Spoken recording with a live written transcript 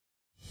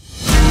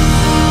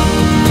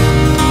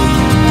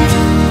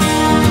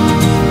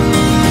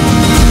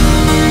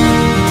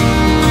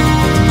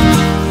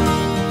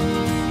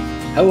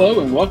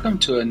welcome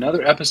to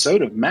another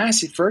episode of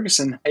Massey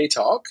Ferguson Hay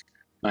Talk.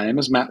 My name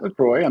is Matt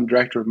LeCroy. I'm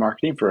Director of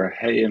Marketing for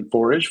Hay and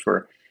Forage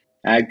for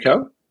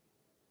AGCO.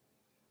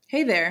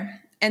 Hey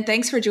there, and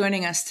thanks for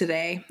joining us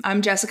today.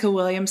 I'm Jessica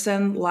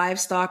Williamson,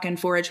 Livestock and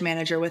Forage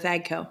Manager with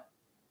AGCO.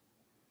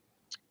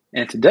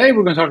 And today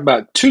we're going to talk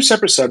about two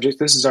separate subjects.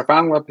 This is our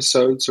final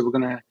episode, so we're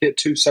going to hit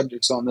two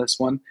subjects on this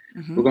one.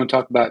 We're going to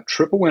talk about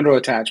triple windrow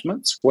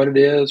attachments, what it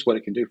is, what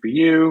it can do for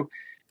you,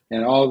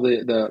 and all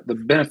the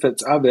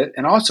benefits of it.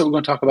 And also we're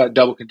going to talk about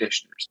double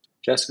conditioners.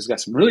 Jessica's got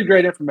some really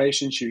great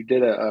information. She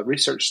did a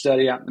research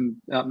study out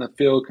in the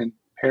field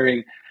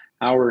comparing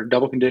our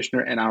double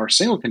conditioner and our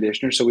single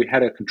conditioner. So we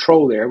had a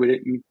control there. We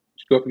didn't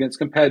go up against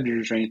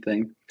competitors or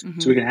anything.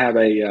 So we can have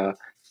a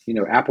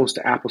apples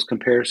to apples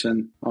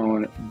comparison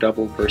on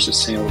double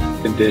versus single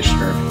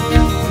conditioner.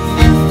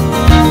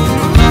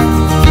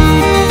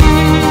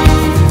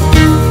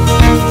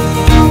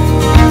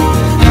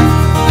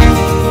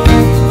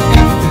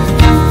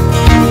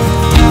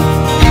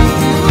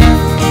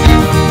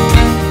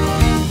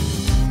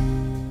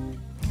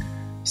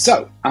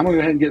 So I'm going to go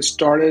ahead and get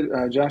started,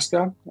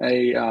 Jessica.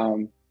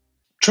 A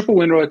triple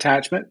windrow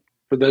attachment,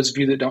 for those of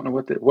you that don't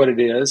know what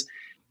it is,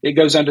 it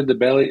goes under the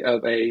belly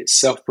of a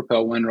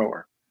self-propelled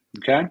windrower.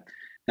 Okay.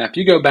 Now, if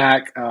you go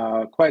back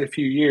quite a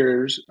few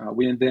years,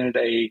 we invented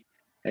a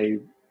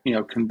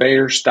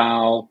conveyor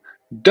style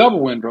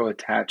double windrow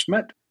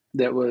attachment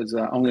that was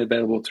only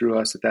available through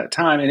us at that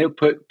time, and it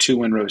put two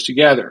windrows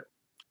together.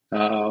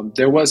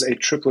 There was a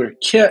tripler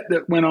kit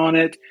that went on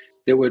it.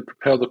 It would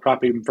propel the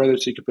crop even further,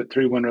 so you could put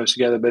three windrows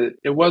together, but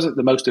it wasn't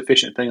the most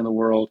efficient thing in the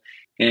world,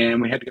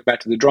 and we had to go back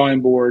to the drawing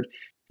board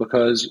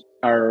because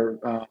our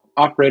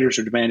operators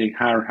are demanding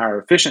higher and higher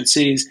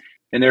efficiencies,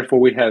 and therefore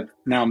we have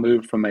now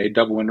moved from a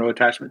double windrow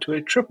attachment to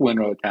a triple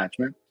windrow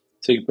attachment,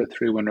 so you can put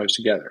three windrows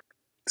together.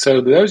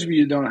 So those of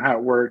you who don't know how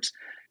it works,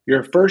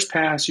 your first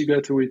pass you go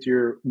through with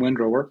your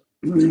windrower,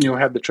 you'll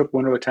have the triple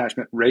windrow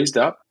attachment raised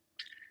up,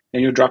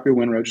 and you'll drop your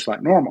windrow just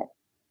like normal.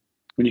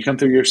 When you come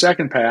through your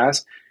second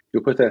pass,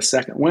 you'll put that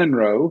second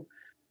windrow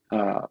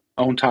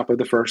on top of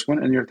the first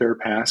one, and your third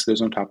pass goes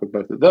on top of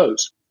both of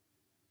those.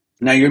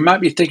 Now, you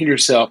might be thinking to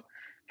yourself,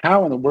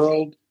 how in the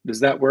world does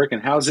that work,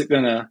 and how is it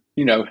going to,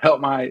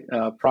 help my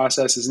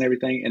processes and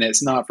everything? And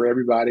it's not for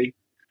everybody.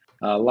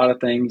 A lot of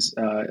things,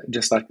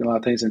 just like a lot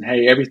of things in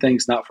hay,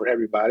 everything's not for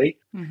everybody,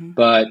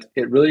 but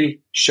it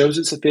really shows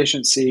its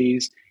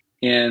efficiencies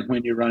in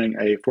when you're running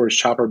a forage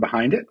chopper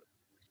behind it,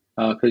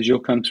 because you'll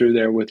come through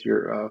there with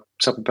your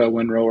self-propelled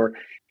windrower,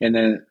 and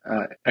then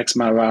X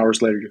amount of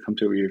hours later, you come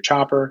through with your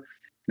chopper.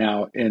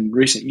 Now, in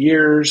recent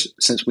years,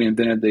 since we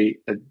invented the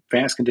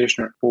advanced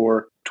conditioner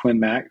for Twin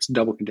Max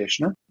double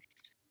conditioner,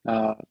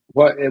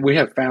 what we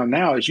have found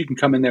now is you can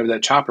come in there with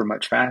that chopper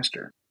much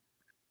faster.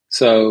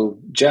 So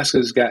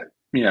Jessica's got,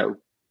 a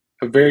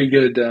very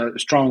good,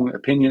 strong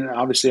opinion,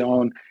 obviously,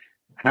 on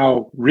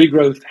how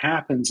regrowth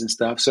happens and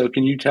stuff. So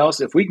can you tell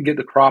us if we can get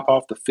the crop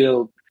off the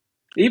field,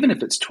 even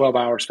if it's 12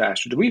 hours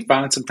faster, do we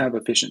find some type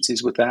of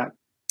efficiencies with that?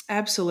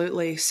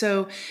 Absolutely.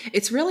 So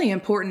it's really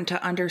important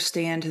to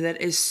understand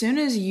that as soon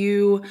as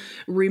you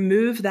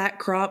remove that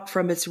crop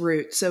from its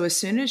root, so as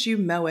soon as you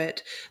mow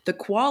it, the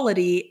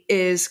quality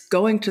is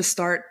going to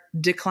start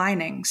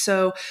declining.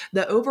 So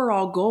the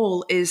overall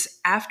goal is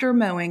after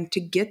mowing to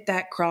get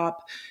that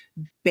crop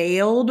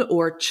baled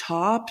or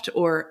chopped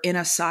or in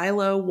a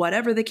silo,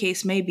 whatever the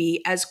case may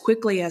be, as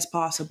quickly as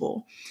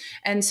possible.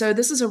 And so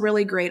this is a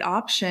really great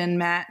option,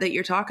 Matt, that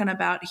you're talking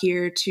about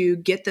here to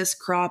get this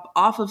crop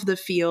off of the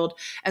field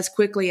as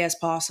quickly as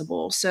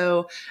possible.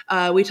 So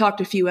we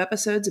talked a few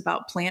episodes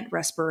about plant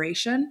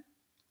respiration.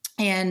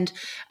 And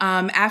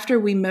after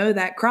we mow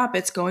that crop,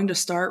 it's going to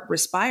start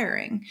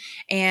respiring.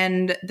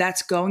 And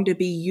that's going to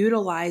be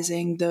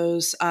utilizing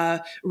those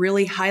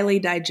really highly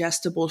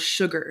digestible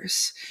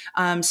sugars.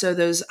 So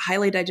those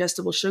highly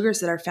digestible sugars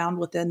that are found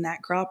within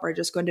that crop are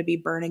just going to be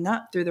burning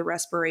up through the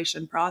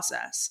respiration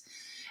process.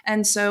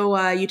 And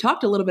so you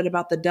talked a little bit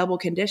about the double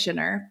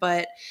conditioner,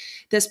 but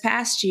this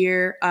past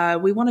year,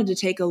 we wanted to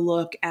take a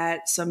look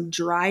at some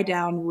dry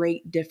down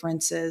rate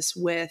differences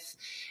with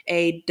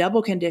a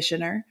double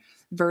conditioner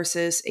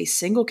versus a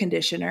single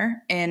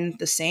conditioner in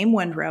the same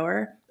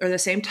windrower or the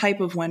same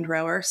type of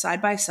windrower side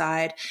by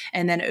side,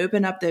 and then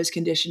open up those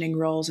conditioning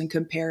rolls and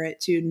compare it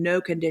to no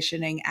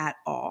conditioning at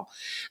all.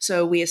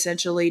 So we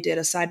essentially did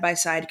a side by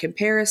side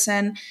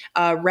comparison,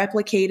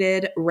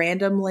 replicated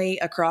randomly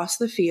across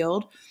the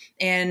field.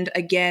 And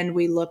again,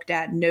 we looked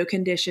at no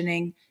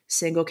conditioning,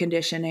 single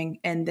conditioning,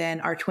 and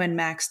then our Twin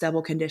Max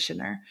double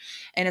conditioner.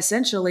 And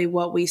essentially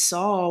what we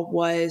saw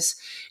was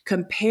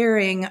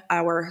comparing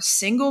our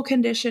single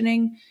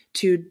conditioning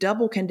to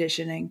double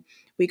conditioning,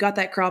 we got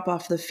that crop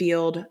off the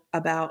field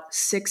about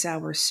 6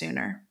 hours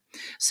sooner.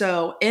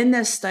 So in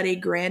this study,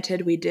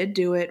 granted, we did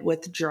do it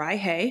with dry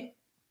hay,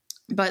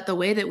 but the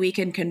way that we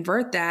can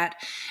convert that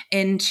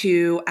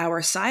into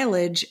our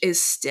silage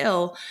is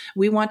still,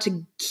 we want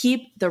to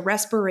keep the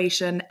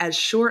respiration as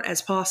short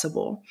as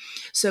possible.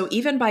 So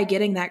even by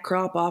getting that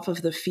crop off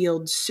of the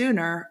field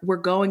sooner, we're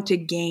going to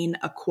gain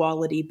a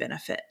quality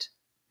benefit.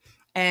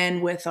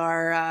 And with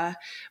our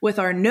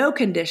no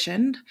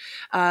conditioned,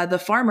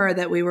 the farmer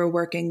that we were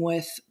working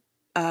with,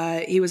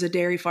 he was a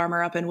dairy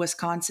farmer up in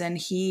Wisconsin.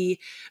 He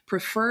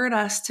preferred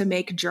us to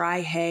make dry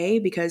hay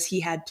because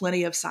he had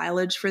plenty of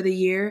silage for the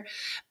year,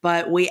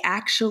 but we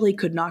actually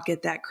could not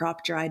get that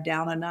crop dried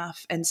down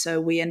enough. And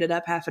so we ended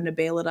up having to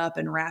bale it up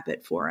and wrap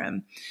it for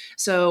him.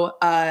 So,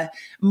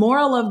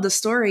 moral of the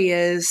story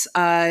is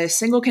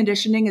single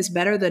conditioning is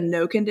better than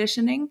no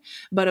conditioning.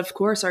 But of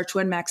course, our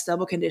Twin Max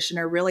double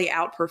conditioner really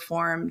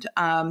outperformed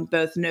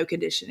both no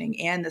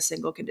conditioning and the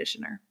single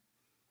conditioner.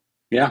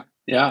 Yeah,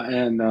 yeah,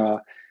 and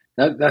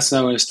that's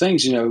one of those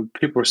things.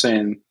 People are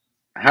saying,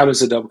 "How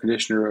does a double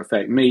conditioner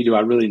affect me? Do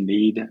I really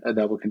need a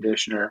double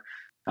conditioner?"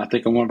 I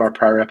think in one of our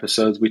prior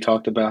episodes we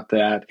talked about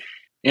that,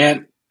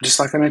 and just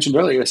like I mentioned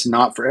earlier, it's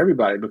not for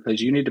everybody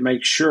because you need to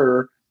make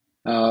sure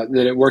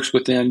that it works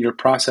within your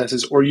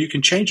processes, or you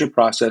can change your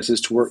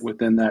processes to work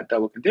within that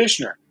double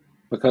conditioner.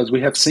 Because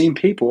we have seen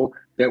people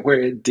that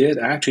where it did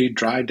actually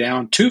dry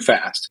down too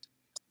fast.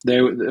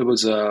 It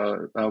was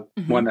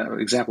one Mm-hmm.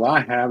 example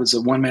I have is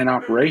a one man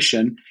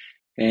operation,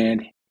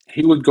 and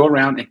he would go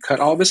around and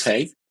cut all of his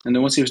hay, and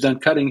then once he was done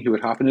cutting, he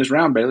would hop in his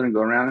round baler and go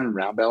around and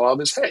round bale all of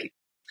his hay.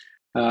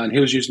 And he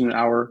was using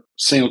our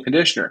single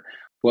conditioner.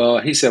 Well,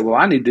 he said, "Well,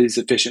 I need these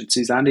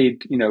efficiencies. I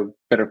need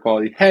better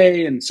quality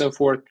hay and so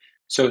forth."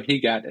 So he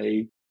got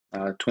a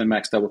Twin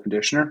Max double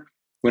conditioner,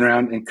 went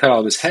around and cut all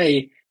of his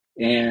hay.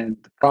 And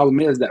the problem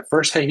is that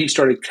first hay he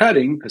started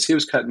cutting, because he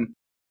was cutting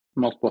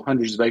multiple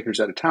hundreds of acres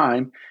at a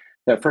time,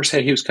 that first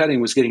hay he was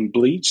cutting was getting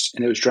bleached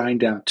and it was drying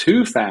down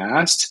too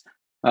fast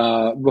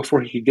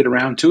before he could get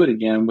around to it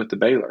again with the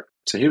baler.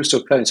 So he was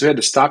still cutting. So he had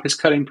to stop his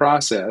cutting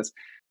process,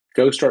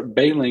 go start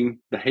baling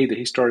the hay that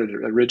he started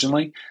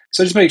originally.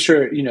 So just make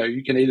sure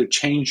you can either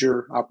change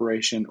your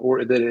operation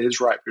or that it is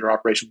right for your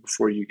operation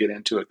before you get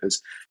into it.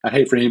 Because I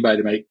hate for anybody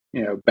to make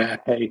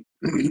bad hay.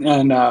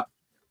 And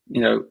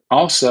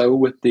also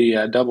with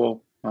the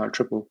double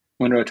triple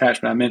windrow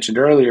attachment I mentioned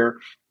earlier,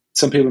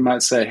 some people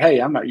might say, "Hey,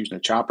 I'm not using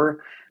a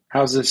chopper.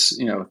 How's this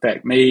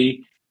affect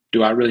me?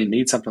 Do I really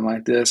need something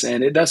like this?"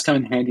 And it does come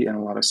in handy in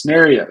a lot of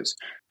scenarios.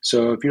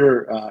 So if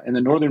you're in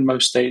the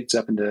northernmost states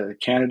up into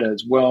Canada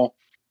as well,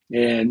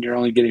 and you're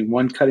only getting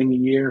one cutting a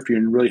year, if you're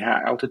in really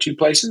high altitude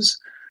places,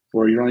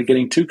 or you're only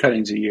getting two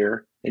cuttings a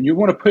year, and you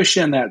want to push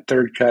in that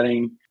third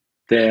cutting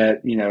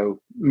that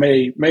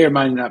may or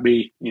might not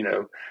be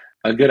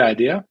a good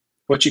idea.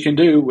 What you can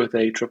do with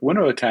a triple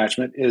windrow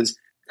attachment is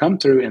come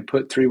through and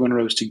put three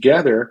windrows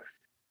together,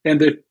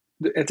 and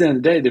at the end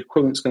of the day, the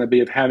equivalent is going to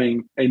be of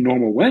having a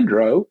normal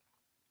windrow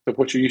of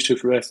what you're used to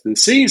for the rest of the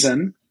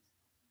season.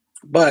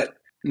 But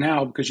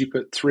now, because you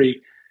put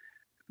three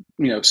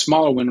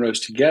smaller windrows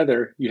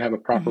together, you have a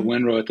proper Mm-hmm.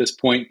 windrow at this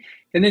point,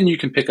 and then you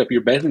can pick up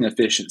your baling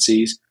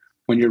efficiencies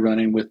when you're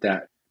running with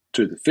that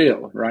through the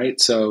field,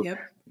 right? So Yep.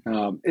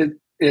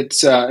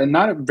 it's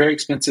not a very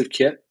expensive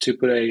kit to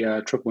put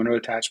a triple windrow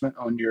attachment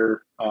on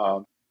your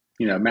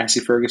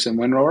Massey Ferguson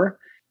windrower,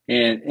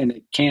 and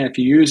it can, if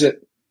you use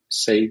it,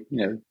 say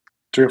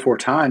 3 or 4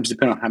 times,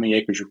 depending on how many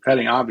acres you're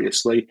cutting,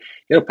 obviously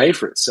it'll pay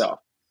for itself.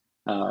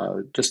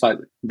 Just like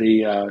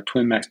the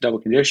Twin Max double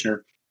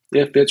conditioner,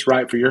 if it's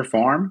right for your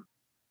farm,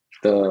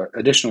 the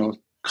additional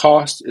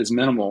cost is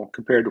minimal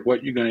compared to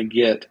what you're going to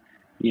get,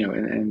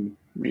 and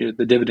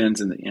the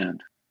dividends in the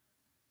end.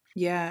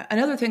 Yeah.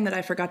 Another thing that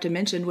I forgot to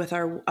mention with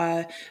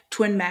our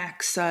Twin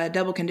Max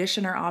double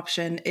conditioner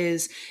option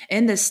is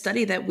in this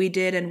study that we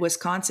did in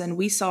Wisconsin,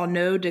 we saw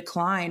no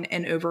decline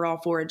in overall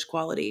forage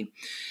quality.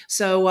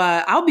 So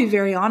I'll be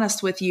very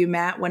honest with you,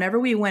 Matt. Whenever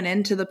we went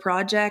into the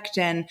project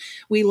and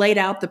we laid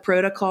out the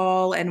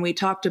protocol and we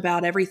talked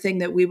about everything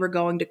that we were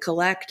going to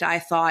collect, I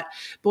thought,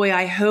 boy,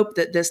 I hope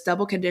that this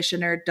double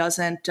conditioner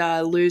doesn't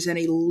lose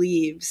any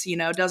leaves,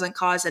 doesn't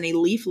cause any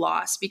leaf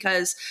loss,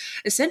 because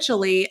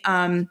essentially,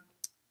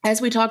 as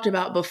we talked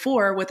about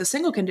before, with a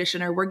single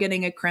conditioner, we're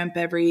getting a crimp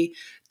every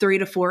 3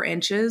 to 4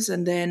 inches.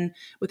 And then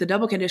with a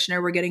double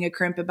conditioner, we're getting a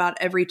crimp about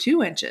every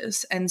 2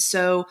 inches. And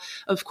so,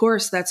 of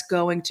course, that's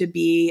going to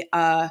be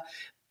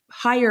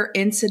higher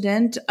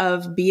incident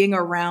of being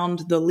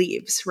around the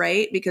leaves,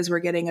 right? Because we're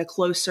getting a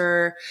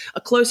closer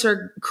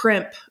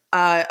crimp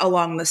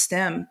along the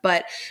stem.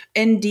 But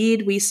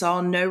indeed, we saw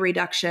no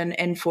reduction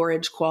in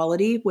forage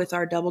quality with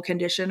our double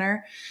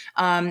conditioner.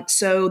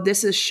 So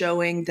this is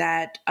showing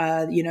that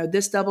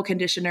this double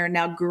conditioner.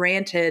 Now,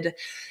 granted,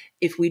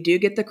 if we do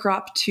get the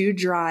crop too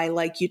dry,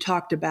 like you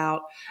talked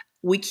about,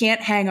 we can't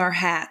hang our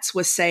hats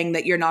with saying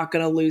that you're not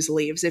going to lose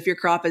leaves if your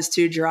crop is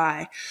too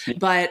dry.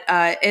 But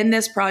in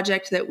this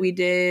project that we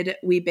did,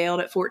 we baled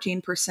at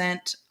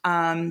 14%,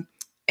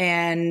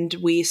 and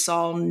we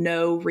saw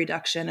no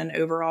reduction in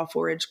overall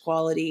forage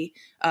quality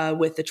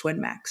with the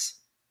Twin Max.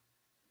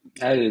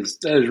 That is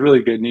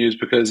really good news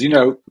because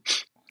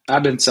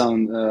I've been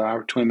selling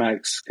our Twin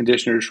Max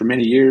conditioners for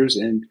many years,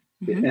 and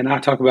Mm-hmm. I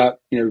talk about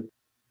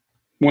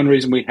one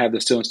reason we have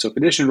the still and still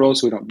condition roll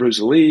so we don't bruise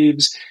the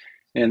leaves,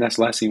 and that's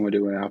the last thing we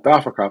do with an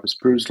alfalfa crop is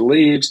bruise the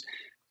leaves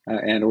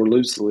and or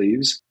lose the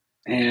leaves.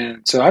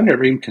 And so I've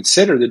never even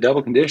considered the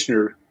double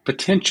conditioner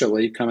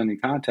potentially coming in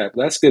contact.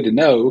 But that's good to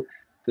know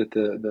that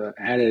the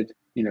added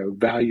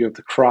value of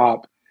the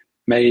crop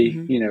may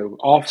Mm-hmm.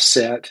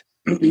 offset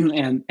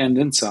and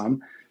then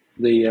some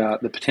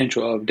the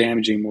potential of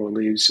damaging more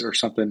leaves or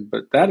something.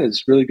 But that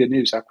is really good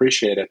news. I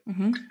appreciate it.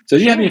 Mm-hmm. So,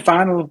 do you have any Sure.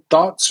 final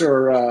thoughts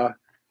or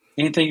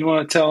anything you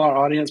want to tell our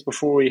audience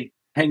before we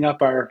hang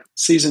up our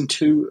season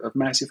 2 of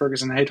Massey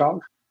Ferguson Hay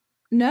Talk?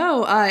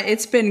 No,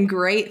 it's been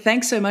great.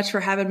 Thanks so much for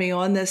having me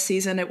on this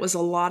season. It was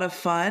a lot of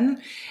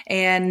fun.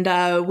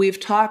 And we've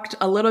talked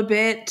a little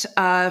bit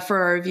for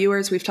our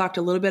viewers, we've talked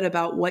a little bit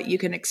about what you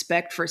can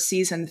expect for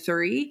season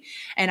 3.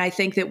 And I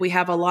think that we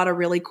have a lot of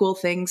really cool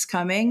things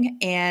coming.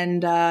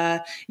 And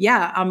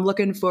yeah, I'm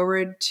looking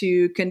forward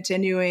to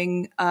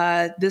continuing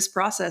this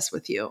process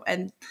with you.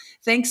 And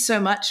thanks so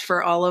much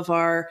for all of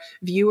our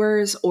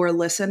viewers or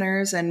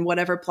listeners and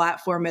whatever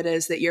platform it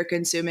is that you're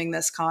consuming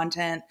this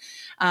content.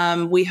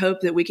 We hope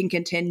that we can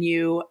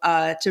continue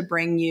to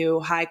bring you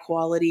high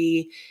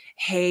quality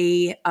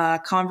hay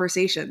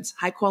conversations,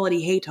 high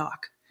quality hay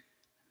talk.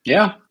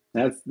 Yeah,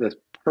 that's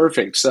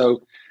perfect.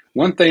 So,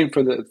 one thing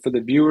for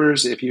the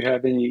viewers, if you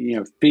have any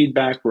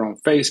feedback, we're on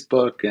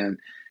Facebook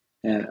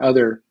and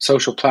other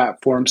social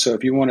platforms. So,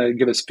 if you want to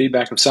give us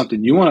feedback of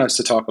something you want us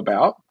to talk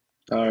about,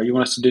 you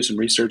want us to do some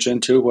research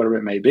into, whatever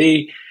it may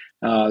be,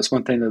 it's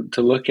one thing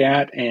to look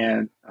at.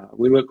 And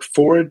we look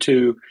forward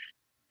to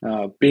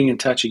being in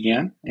touch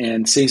again.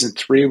 And season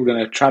 3, we're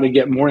going to try to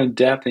get more in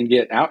depth and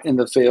get out in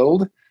the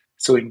field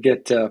so we can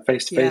get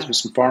face to face with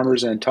some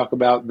farmers and talk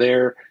about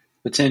their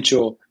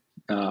potential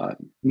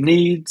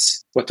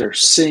needs, what they're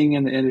seeing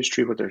in the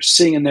industry, what they're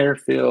seeing in their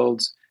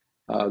fields,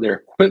 their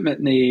equipment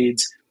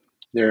needs,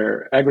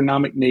 their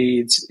agronomic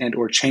needs, and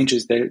or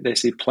changes they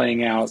see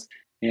playing out.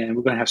 And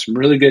we're going to have some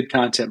really good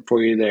content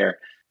for you there.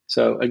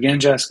 So again,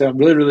 Jessica, I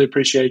really, really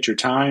appreciate your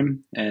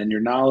time and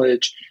your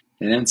knowledge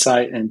and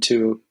insight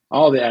into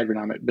all the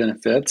agronomic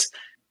benefits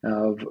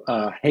of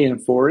hay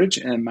and forage.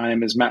 And my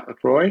name is Matt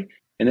LeCroy,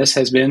 and this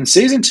has been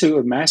season 2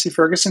 of Massey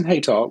Ferguson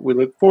Hay Talk. We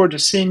look forward to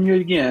seeing you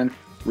again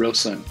real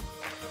soon.